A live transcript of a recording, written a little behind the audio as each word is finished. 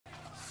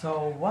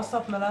So what's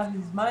up, my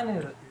laddies? My name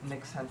is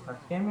Nick Sandberg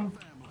Gaming,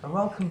 and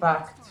welcome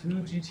back to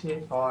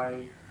GTA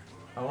 5.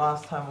 And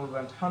last time we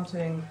went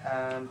hunting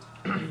and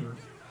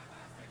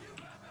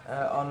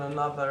on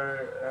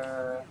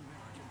another.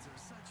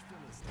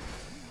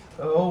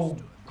 Oh,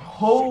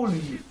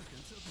 holy!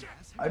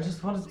 I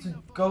just wanted to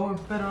go a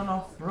bit on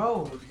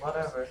off-road,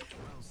 whatever.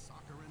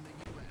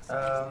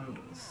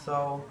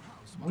 So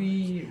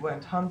we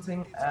went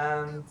hunting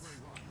and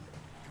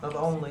not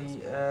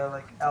only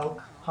like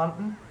elk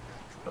hunting,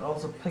 but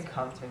also pig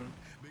hunting.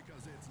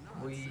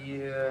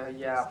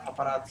 Yeah,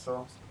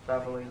 paparazzo,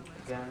 traveling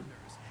again.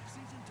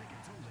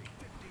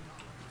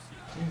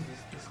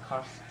 Jesus, this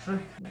car's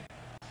drifting.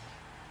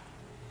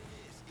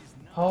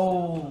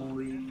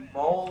 Holy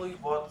moly,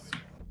 what's...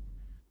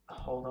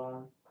 Hold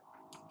on.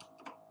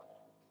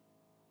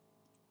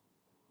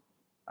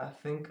 I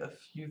think a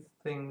few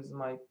things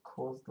might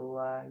cause the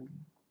lag.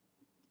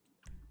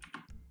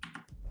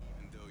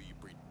 Even though you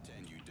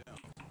pretend you don't.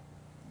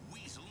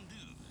 Weasel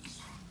news.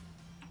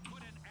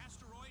 Could an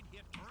asteroid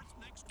hit Earth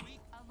next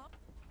week?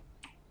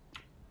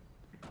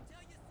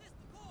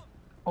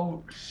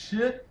 Oh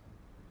shit!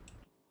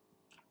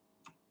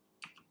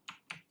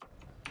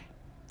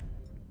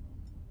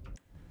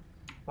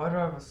 Why do I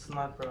have a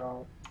sniper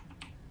out?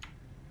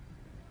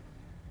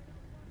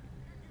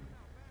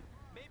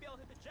 Maybe I'll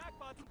hit the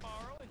jackpot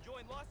tomorrow and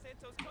join Los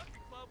Santos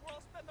Country Club where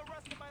I'll spend the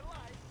rest of my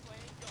life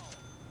playing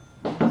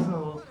golf. Prison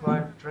will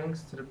provide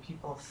drinks to the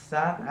people of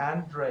San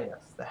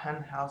Andreas, the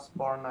Hen House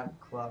Bar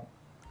Nightclub.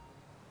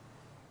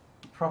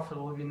 Profit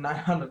will be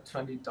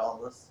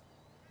 $920.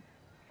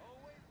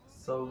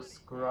 So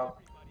scrub.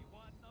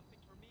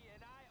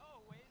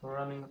 We're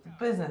running with the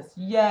business.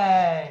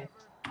 Yay!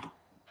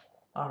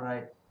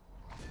 Alright.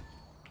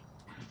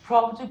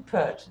 Property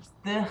purchase,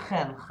 the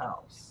Hen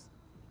House.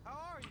 How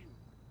are you?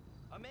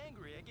 I'm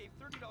angry. I gave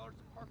 $30 to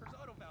Parker's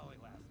Auto Valet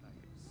last night.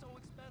 It was so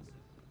expensive.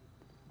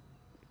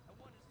 I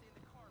wanted to stay in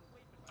the car and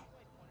wait, but my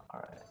wife wanted.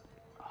 Alright.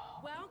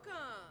 Oh,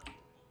 Welcome.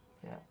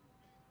 yeah.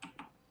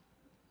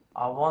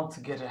 I want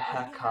to get a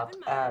haircut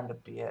and a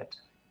beard.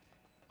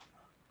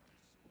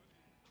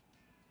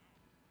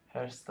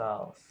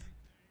 Hairstyles.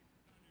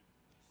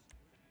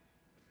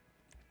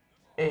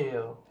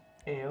 Ew.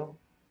 Ew.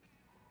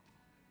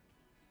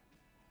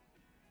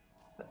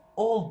 They're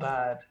all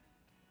bad.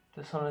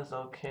 This one is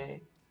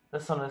okay.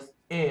 This one is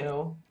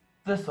ew.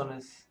 This one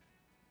is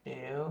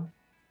ew.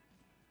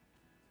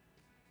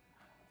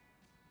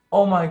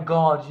 Oh my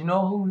god, you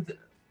know who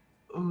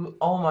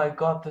oh my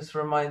god, this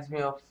reminds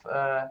me of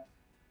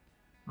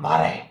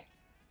Mare.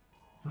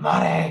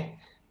 Mare.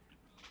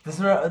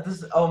 This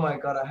oh my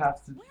god, I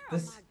have to.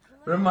 This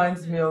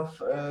reminds me of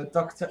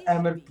Dr.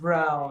 Emmett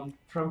Brown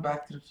from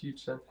Back to the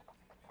Future.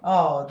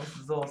 Oh, this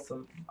is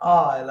awesome.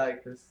 Oh, I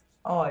like this.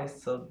 Oh, I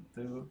so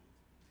do.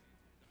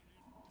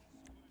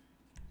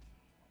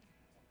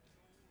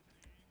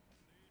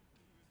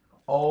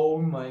 Oh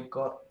my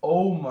god.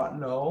 Oh my,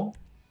 no.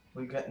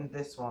 We're getting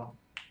this one.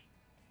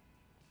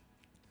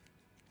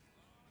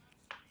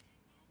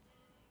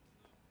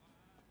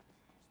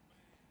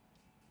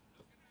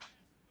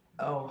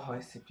 Oh, high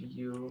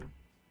CPU.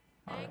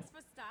 Thanks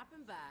for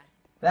stopping by.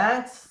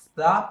 Thanks for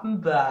stopping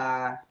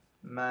by,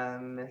 my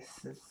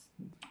Mrs.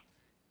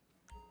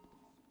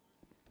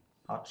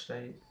 Hot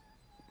shade.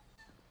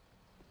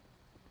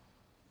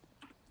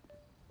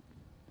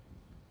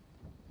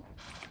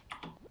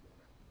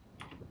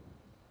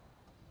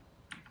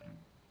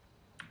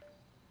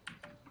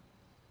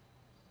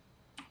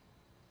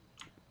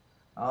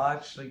 I'll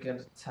actually get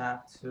a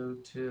tattoo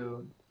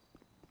too.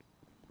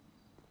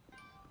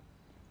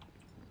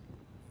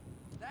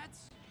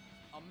 That's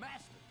a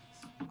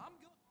masterpiece. I'm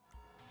good.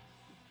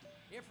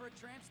 Here for a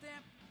tramp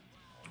stamp?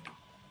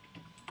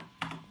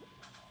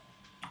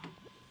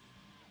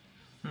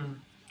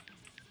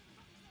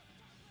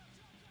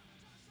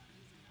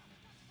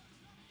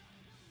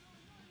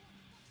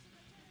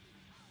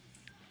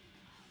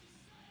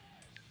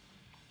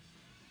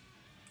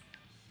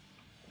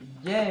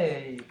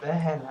 Yay, the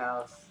hen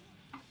house.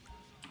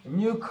 A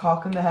new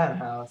cock in the hen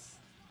house.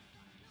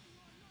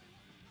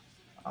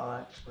 I'll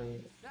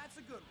actually... That's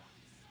a good one.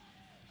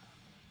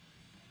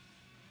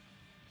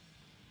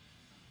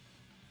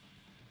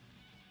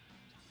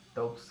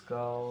 Dope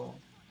skull.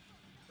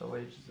 The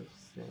wages of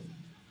sin.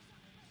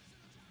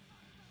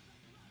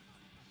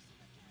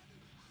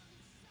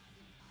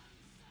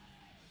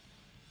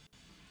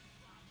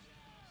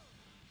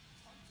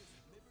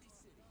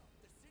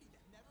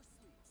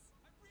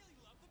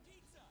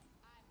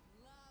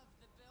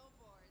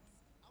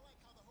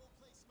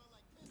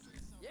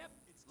 Yep,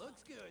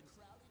 looks good.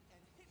 Crowded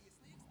and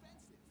hideously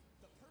expensive.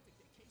 The perfect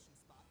vacation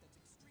spot that's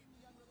extremely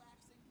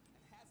unrelaxing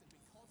and hasn't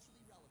been culturally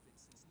relevant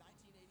since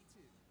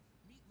 1982.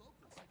 Meet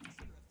locals who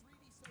consider a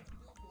 3D search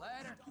billboard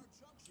Later. Star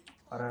Junction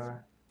Whatever.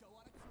 go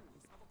on a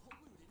cruise of a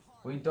polluted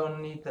harbor. We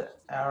don't need the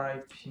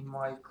RIP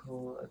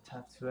Michael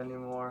tattoo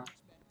anymore.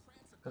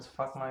 Because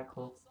fuck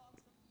Michael.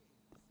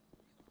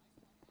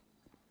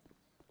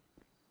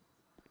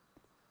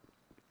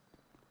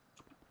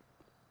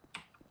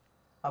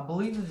 I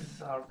believe this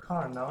is our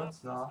car. No,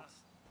 it's not.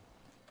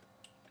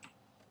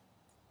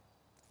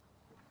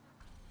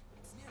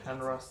 Can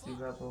Rusty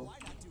Rebel. Why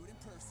not do it in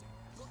person?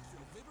 Book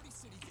your Liberty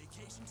City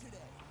vacation today.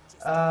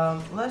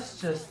 Let's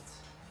just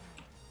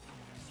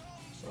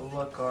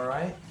look,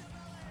 alright?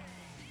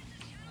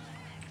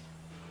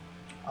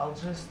 I'll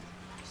just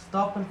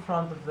stop in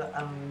front of the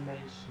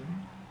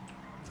ammunition.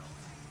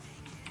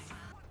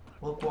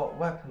 Look what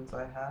weapons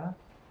I have.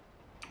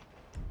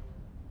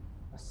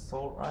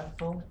 Assault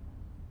rifle.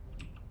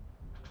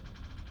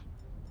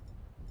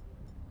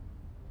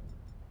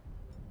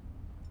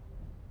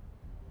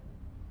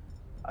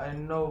 I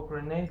know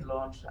grenade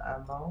launcher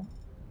ammo.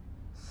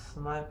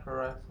 Sniper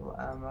rifle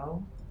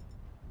ammo.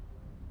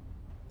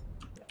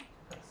 Yeah,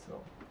 that's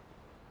all.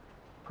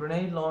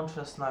 Grenade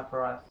launcher, sniper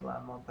rifle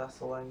ammo,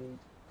 that's all I need.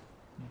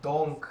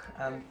 Donk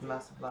and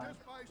massive lag.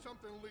 Just buy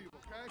something legal,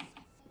 okay?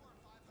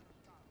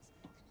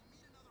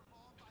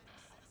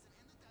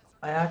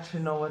 I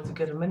actually know where to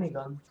get a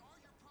minigun.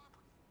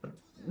 But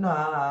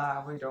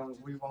nah,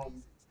 we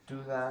won't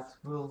do that,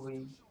 will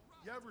we?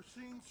 You ever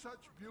seen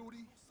such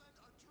beauty?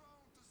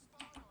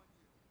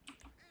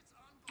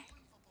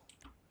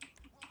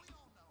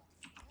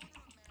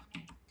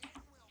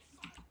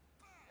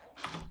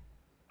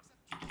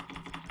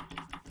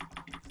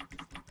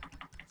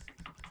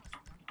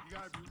 You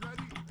gotta be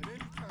ready at any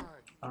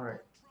time. Alright,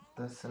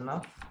 that's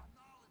enough.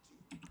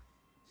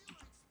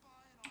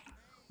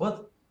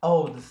 What?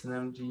 Oh, this is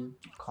an MG,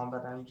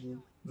 combat MG,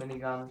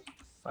 minigun,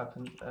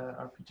 weapon,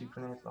 RPG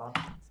grenade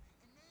launcher.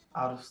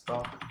 Out of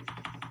stock.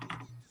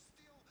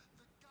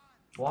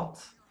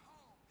 What?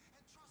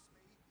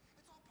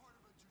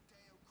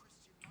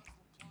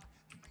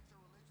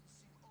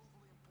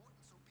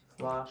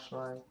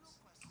 Flashlight,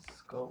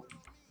 scope.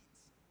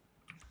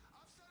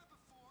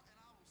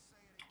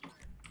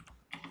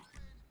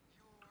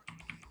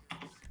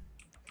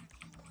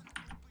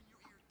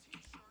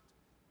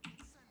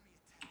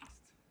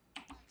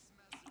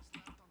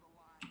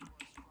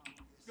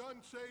 Gun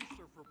safes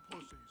are for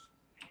pussies.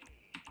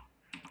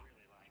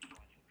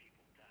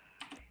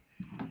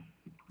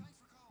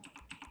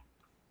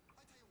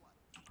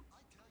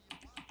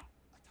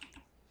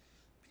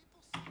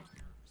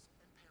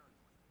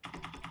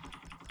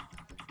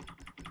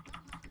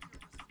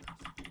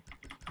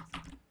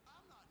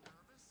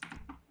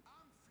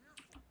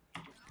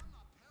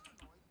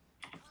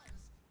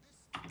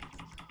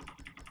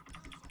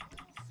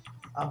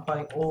 I'm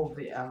buying all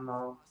the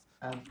ammo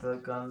and the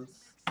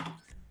guns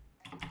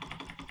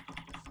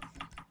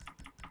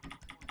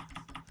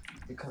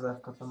because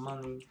I've got the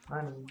money.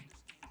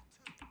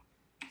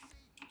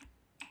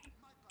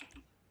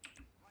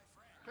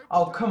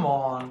 Oh, come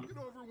on. Get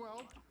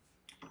overwhelmed.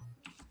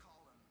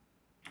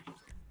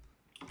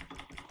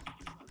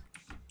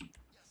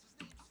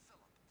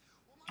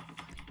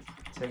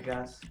 Take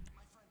gas.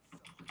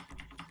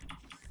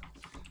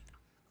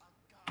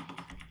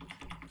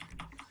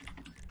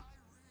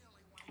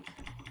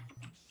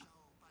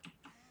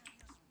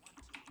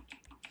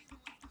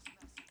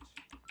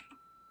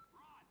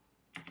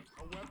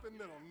 A weapon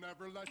that'll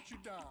never let you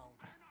down.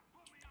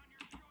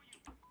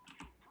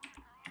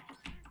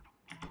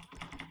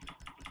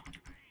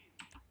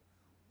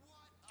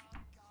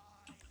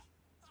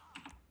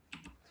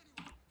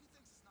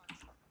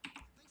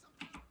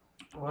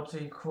 What do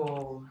you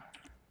call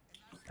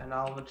an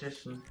owl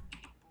magician?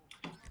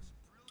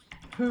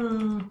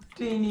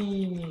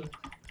 Houdini!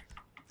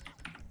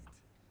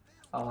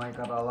 Oh my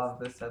god, I love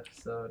this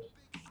episode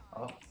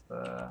of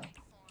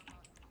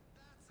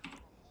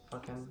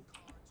fucking...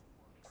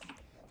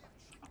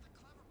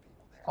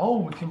 Oh,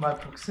 we can buy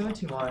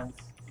proximity mines.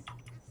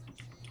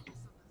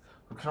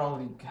 We can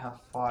only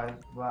have 5,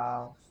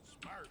 wow.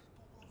 Smart.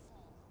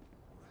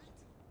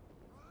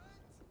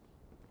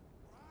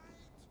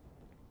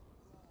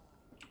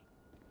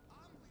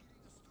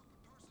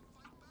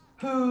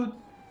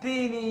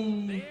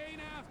 Houdini! They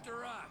ain't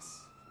after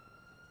us.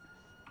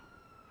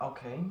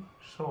 Okay,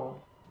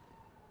 sure.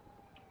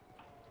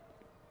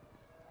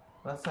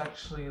 Let's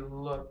actually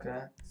look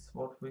at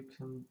what we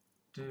can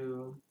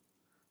do.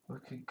 We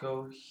could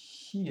go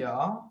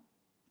here.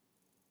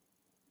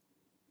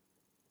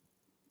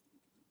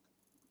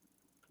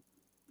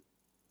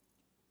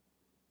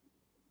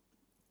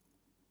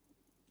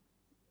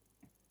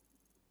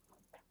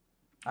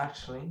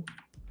 Actually,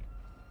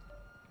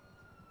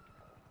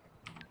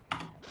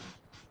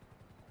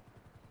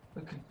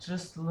 we could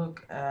just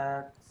look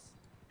at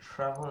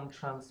travel and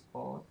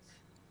transport.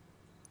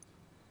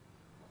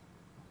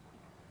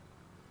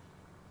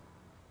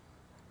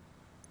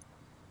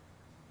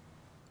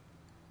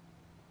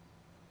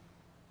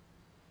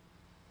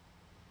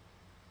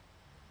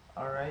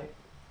 Alright.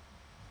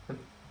 The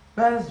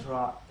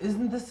Bezra,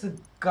 isn't this a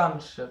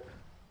gunship?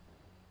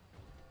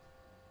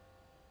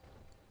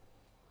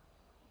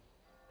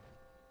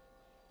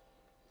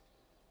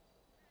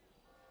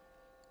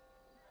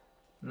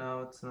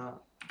 No, it's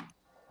not.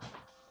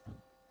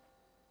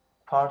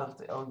 Part of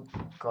the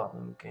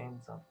Ill-Gotten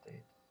Games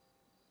update.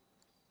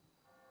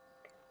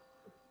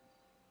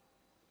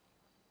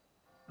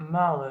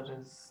 Mallet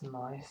is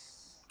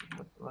nice.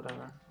 but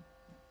whatever.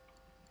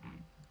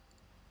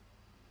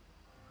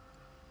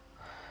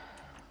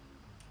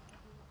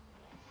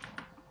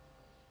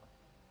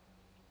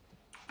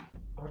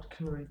 What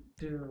can we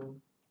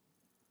do?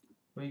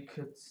 We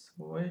could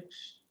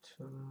switch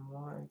to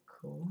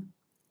Michael.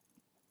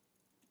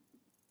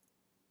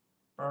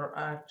 Or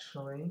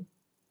actually,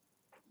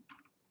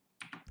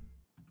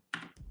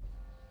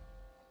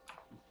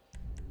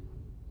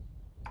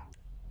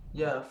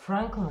 yeah,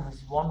 Franklin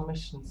has one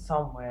mission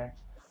somewhere,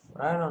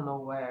 but I don't know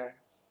where.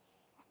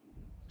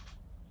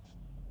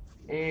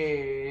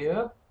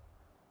 Yep.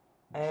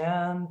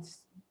 And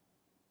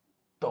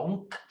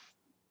donk.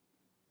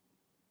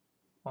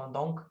 Oh,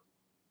 donk.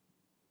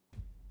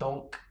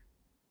 Donk.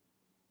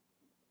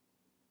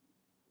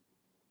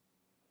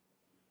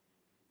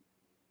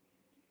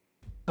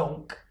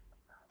 Donk.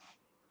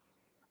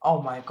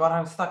 Oh my god,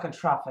 I'm stuck in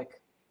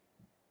traffic.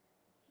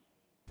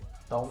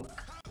 Donk.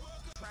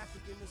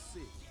 Traffic in the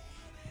city.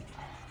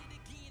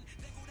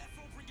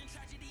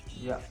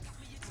 Yeah.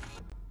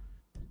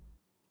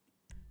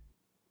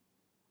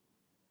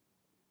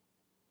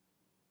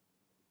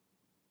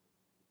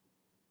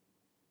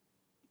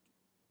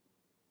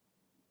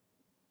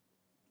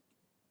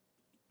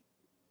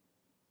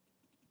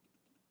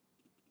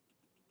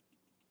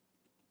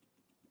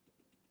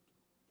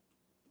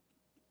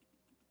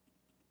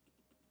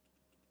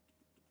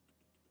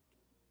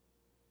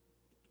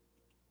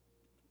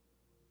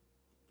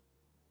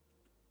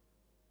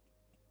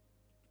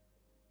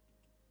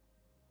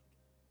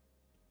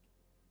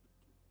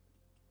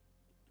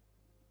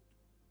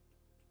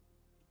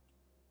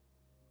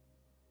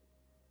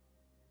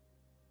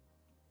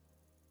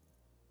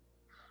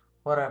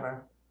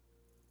 Whatever.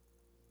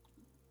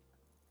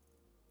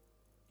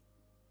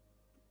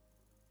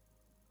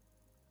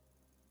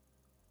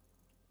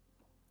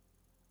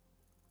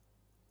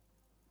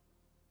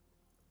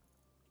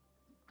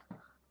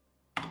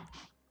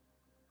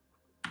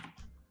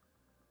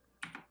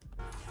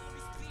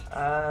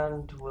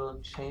 And we'll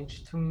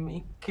change to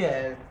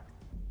Miguel.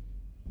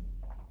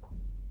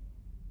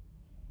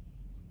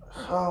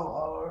 How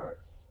our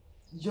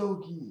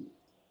yogi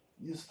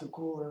used to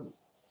call him.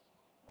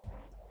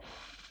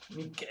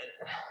 Miguel.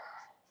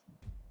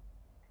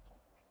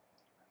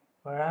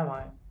 Where am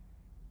I?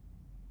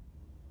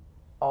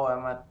 Oh,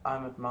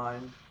 I'm at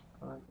mine.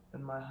 I'm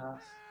in my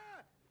house.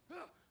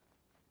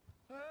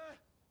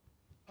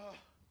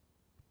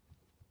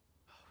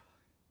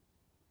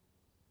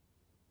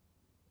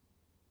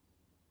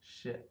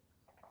 Shit.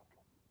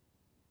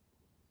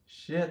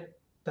 Shit.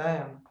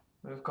 Damn.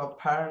 We've got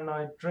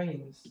paranoid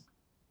dreams.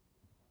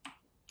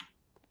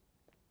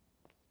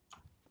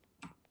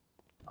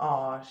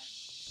 Oh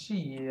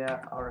shit.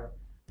 Alright.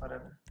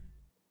 Whatever.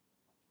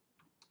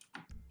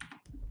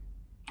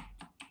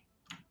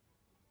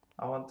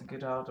 I want to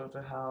get out of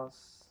the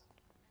house.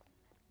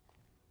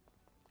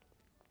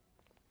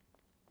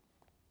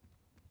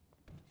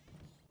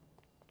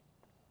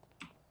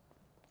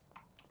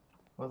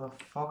 Where the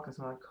fuck is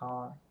my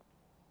car?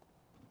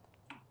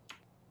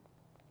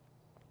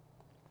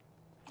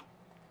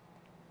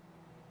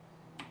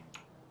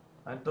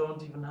 I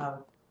don't even have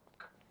a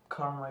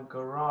car in my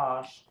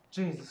garage.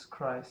 Jesus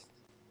Christ.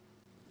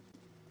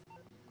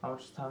 How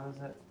much time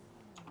is it?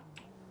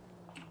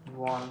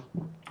 1.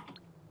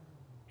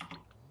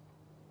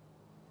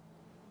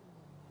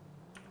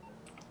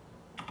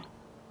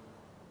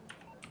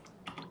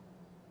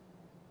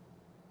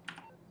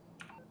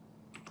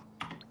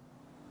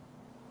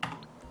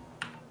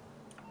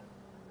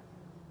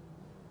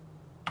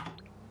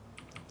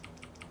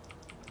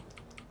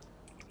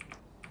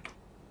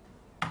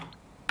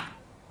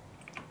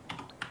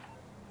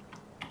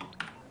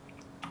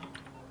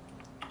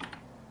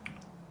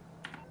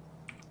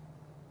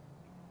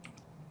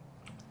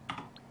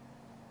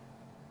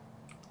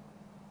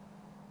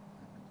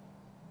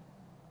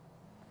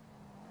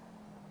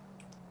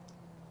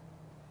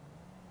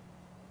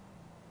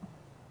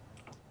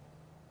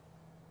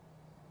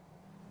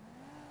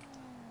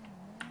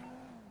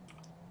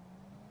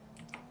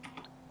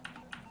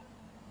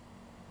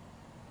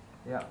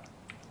 Yeah.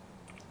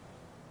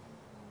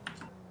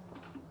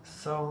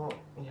 So,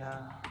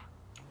 yeah.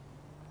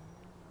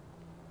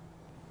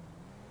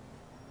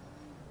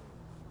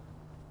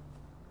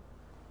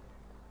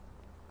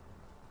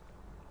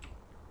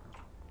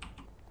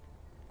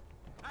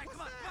 Hey,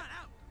 come on,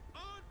 out!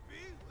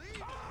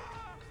 Unbelievable!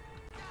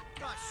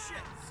 Oh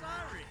shit,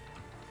 sorry.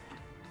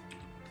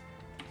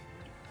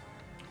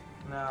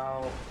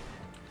 Now,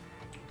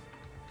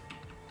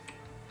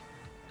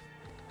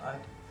 I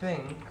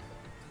think,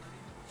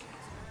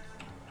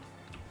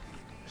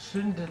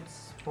 shouldn't it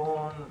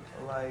spawn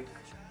like,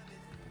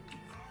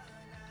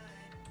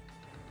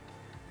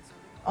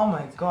 oh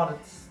my god,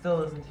 it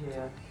still isn't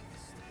here.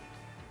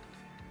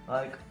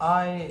 Like,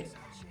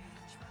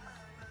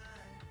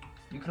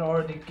 you can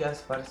already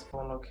guess by the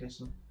spawn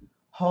location.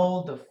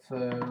 Hold the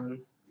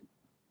phone.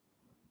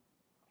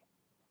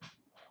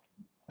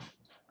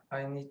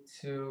 I need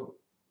to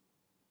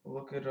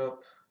look it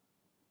up.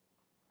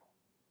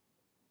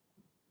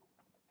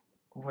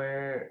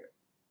 Where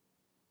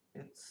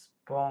It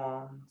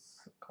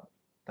spawns. God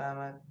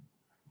damn it.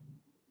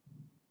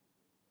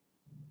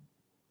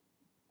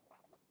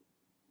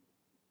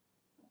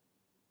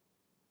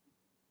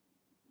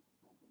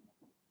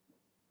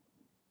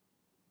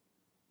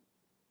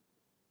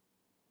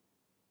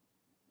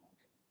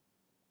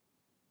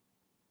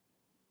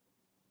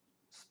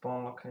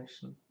 Spawn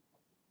location.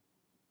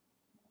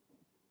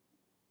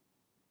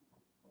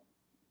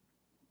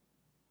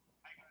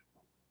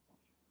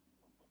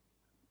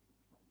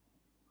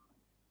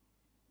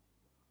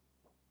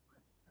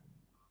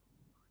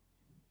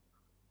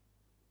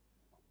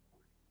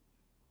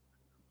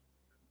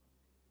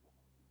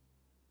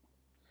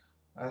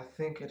 I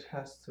think it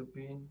has to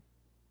be.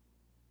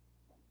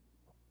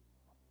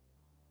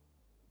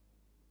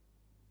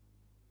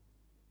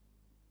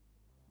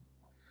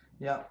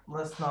 Yeah,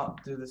 let's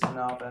not do this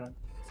now then.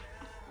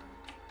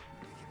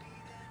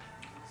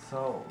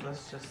 So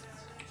let's just,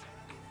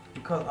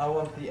 because I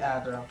want the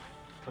adder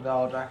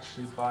without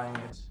actually buying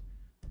it.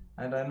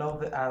 And I know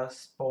the adder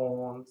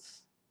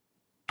spawns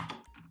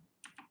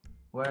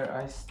where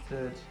I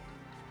stood.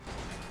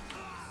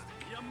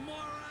 You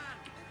moron!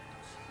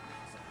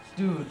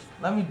 Dude,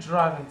 let me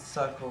drive in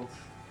circles.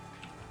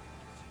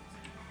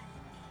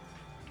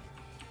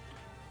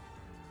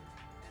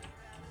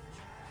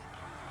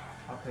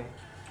 Okay.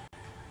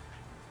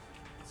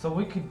 So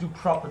we could do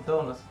proper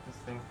donuts with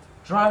this thing.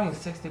 Driving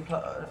 60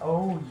 plus.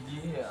 Oh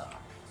yeah.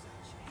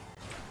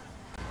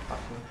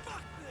 Fucking.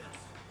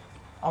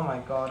 Oh my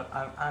god, I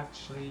have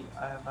actually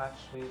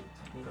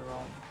taken the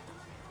wrong.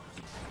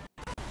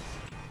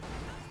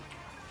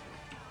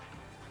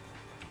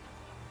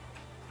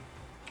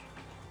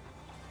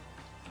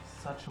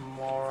 Such a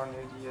moron,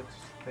 idiot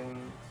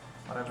thing.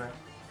 Whatever.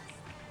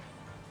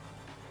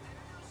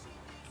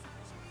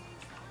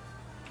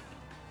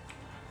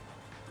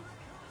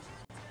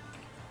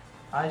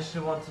 I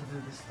actually want to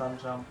do the stun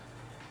jump.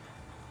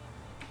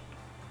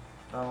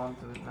 But I won't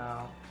do it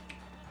now.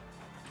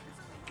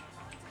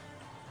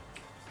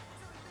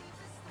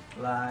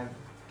 Lag.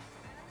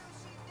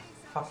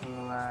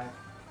 Fucking lag.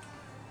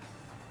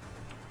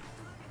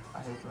 I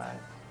hate lag.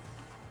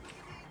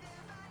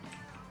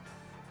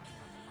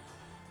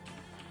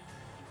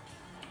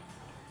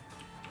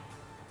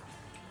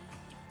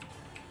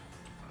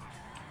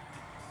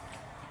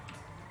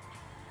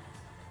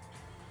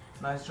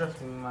 Nice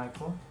drifting,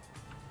 Michael.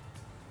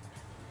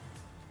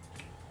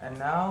 And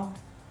now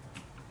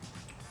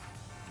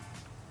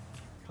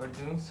we're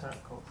doing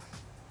circles.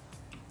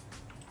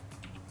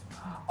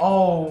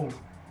 Oh!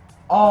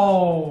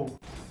 Oh!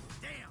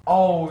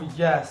 Oh,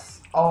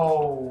 yes!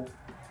 Oh!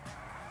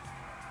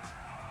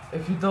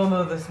 If you don't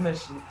know this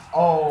mission,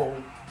 oh!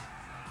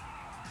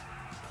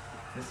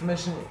 This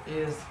mission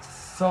is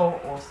so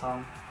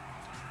awesome.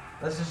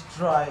 Let's just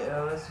try,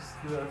 let's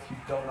just do a few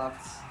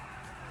donuts.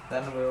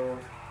 Then we'll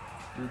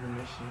do the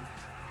mission.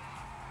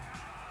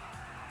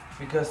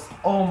 Because,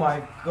 oh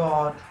my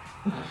god.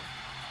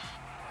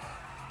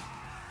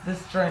 This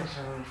Stranger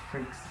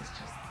Freaks is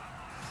just...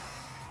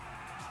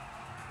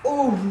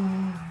 Ooh!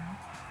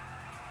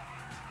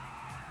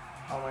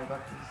 Oh my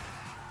god,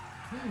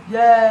 please.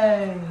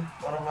 Yay!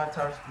 One of my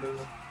tires blew.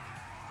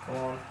 Come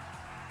on.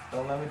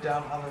 Don't let me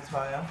down on the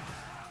tire.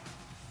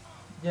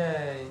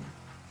 Yay!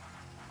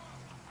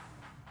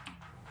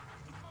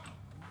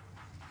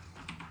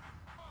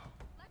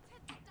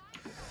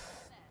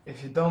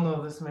 If you don't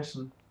know this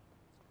mission,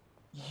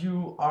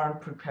 you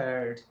aren't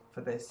prepared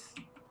for this.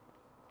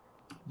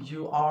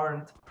 You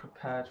aren't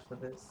prepared for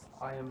this.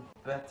 I am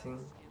betting.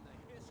 In the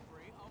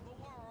history of the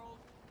world.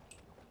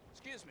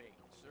 Excuse me,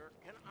 sir.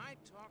 Can I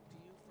talk to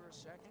you for a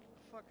second?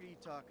 What the fuck are you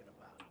talking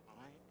about?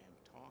 I am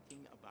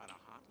talking about a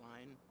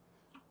hotline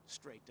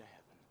straight to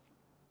heaven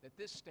that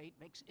this state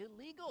makes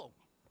illegal.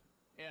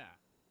 Yeah,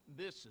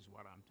 this is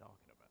what I'm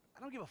talking about. I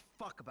don't give a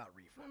fuck about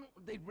reefer. No,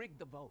 they rigged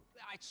the vote.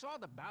 I saw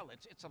the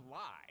ballots. It's a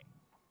lie.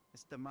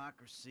 It's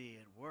democracy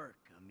at work,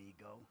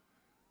 amigo.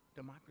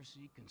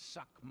 Democracy can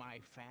suck my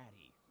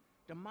fatty.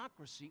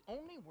 Democracy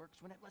only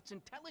works when it lets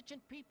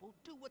intelligent people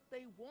do what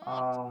they want.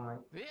 Oh my.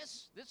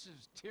 This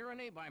is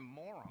tyranny by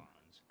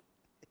morons.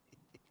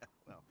 Yeah,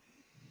 well,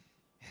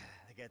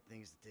 I got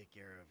things to take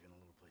care of in a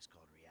little place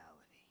called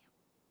reality.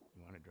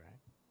 You want a drag?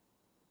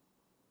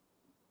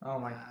 Oh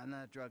my. I'm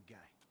not a drug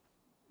guy.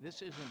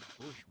 This isn't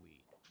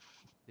bushweed.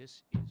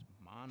 This is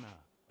mana.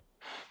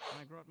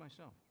 I grow it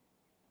myself.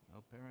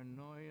 No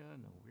paranoia,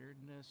 no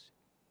weirdness.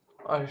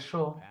 Are you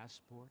sure?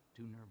 Passport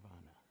to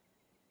nirvana.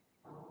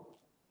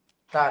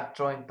 That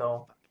joint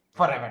though.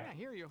 Whatever. Yeah,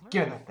 here you're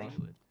Give me that thing.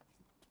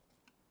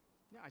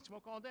 Yeah, I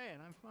smoke all day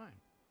and I'm fine.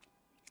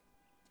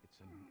 It's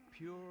a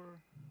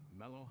pure,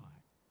 mellow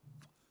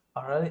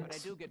high. Alright. But I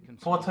do get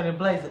concerned. 420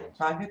 blaze it.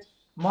 Packet.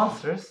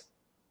 Monsters.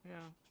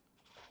 Yeah.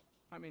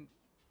 I mean,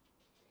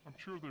 I'm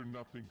sure they're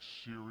nothing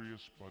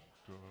serious, but,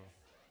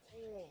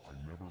 I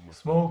never let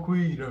Smoke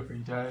weed every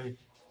day.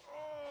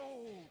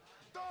 Oh,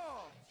 the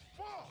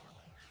fuck!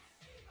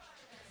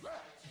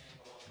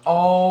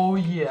 Oh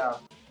yeah.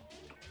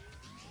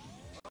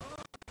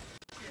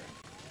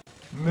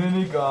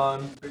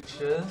 Minigun,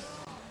 bitches.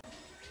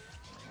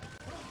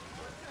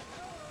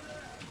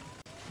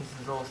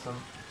 This is awesome.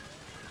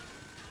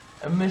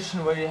 A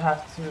mission where you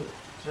have to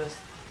just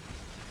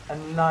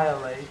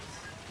annihilate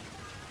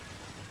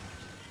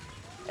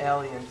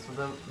aliens with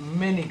a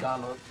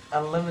minigun with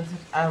unlimited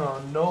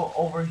ammo, no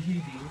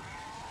overheating,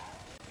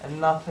 and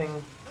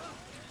nothing,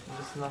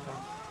 just nothing.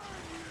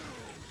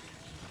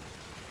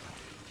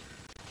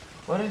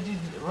 Where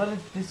did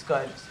this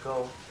guy just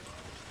go?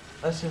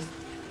 Let's just...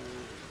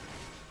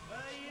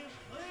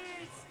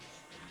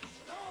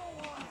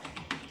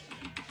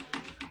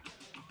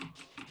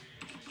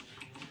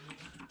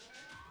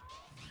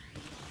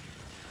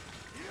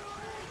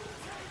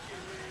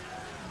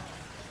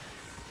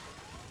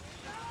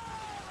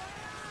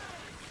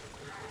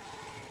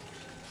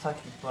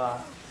 Psychic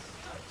blast.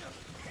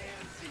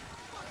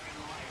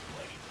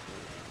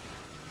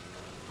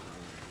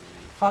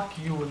 Fuck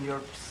you and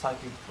your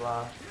psychic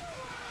blast.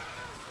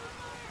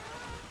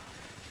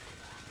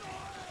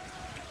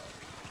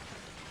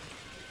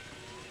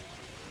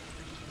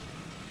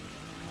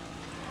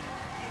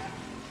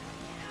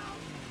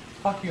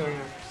 Fuck you and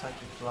your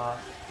psychic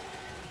blast.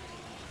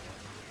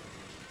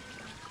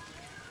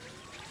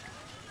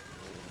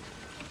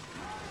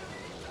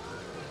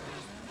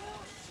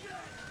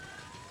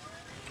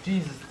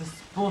 Jesus,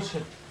 this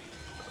bullshit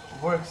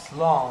works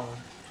long.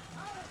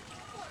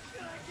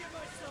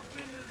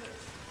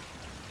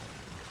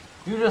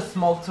 You just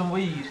smoked some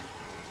weed.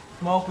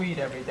 Smoke weed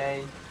every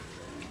day.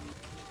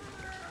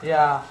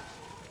 Yeah.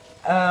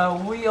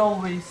 We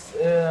always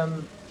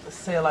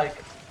say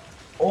like,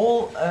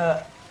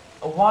 a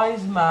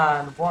wise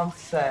man once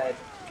said,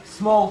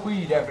 smoke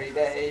weed every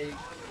day.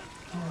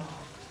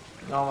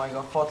 Oh my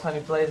god, 420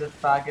 blaze it,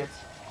 faggot.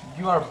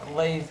 You are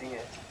blazing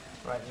it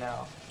right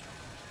now.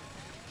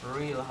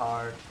 Real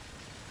hard.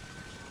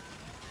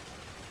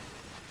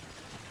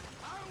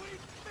 Are we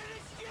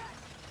finished yet?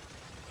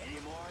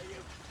 Any more of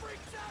you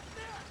freaks out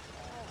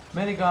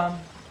there? Minigun.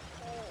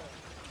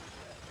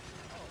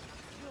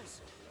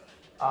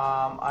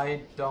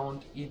 I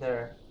don't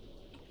either.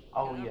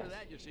 Oh And yes. after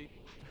that, you see,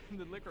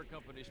 the liquor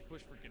companies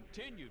push for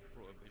continued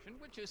prohibition,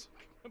 which is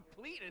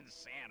complete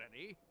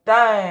insanity.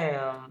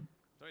 Damn.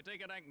 So I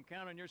take it I can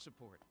count on your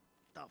support.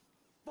 The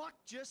fuck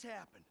just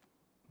happened?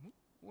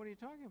 What are you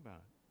talking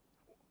about?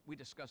 We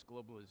discussed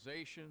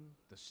globalization,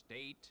 the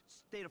state.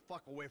 Stay the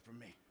fuck away from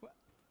me. But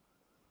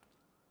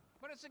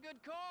it's a good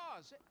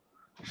cause.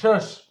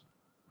 Shush.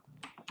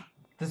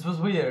 This was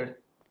weird.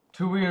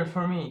 Too weird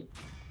for me.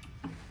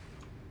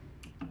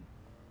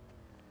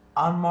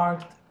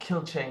 Unmarked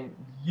kill chain.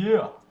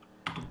 Yeah.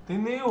 They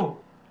knew.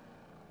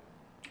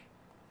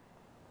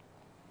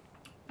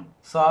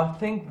 So I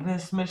think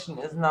this mission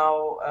is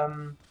now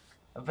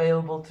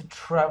available to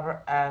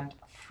Trevor and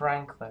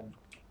Franklin.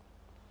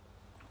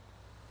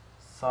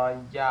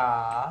 So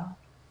yeah.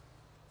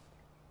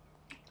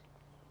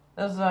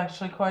 This is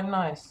actually quite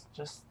nice.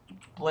 Just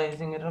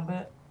blazing it a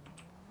bit.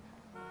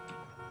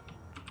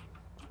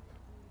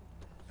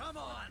 Come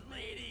on,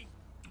 lady.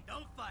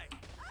 Don't fight.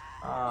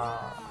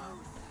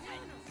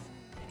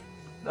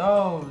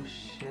 Oh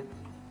shit.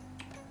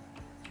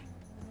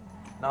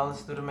 Now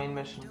let's do the main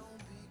mission.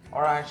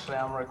 Or actually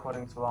I'm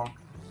recording too long.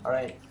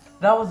 Alright,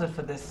 that was it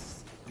for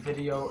this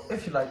video.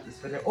 If you like this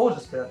video or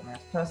just feel like me as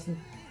a person,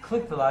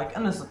 click the like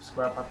and the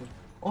subscribe button.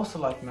 Also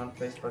like me on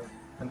Facebook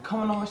and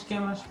comment on which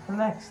game I should play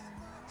next.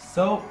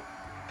 So,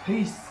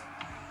 peace.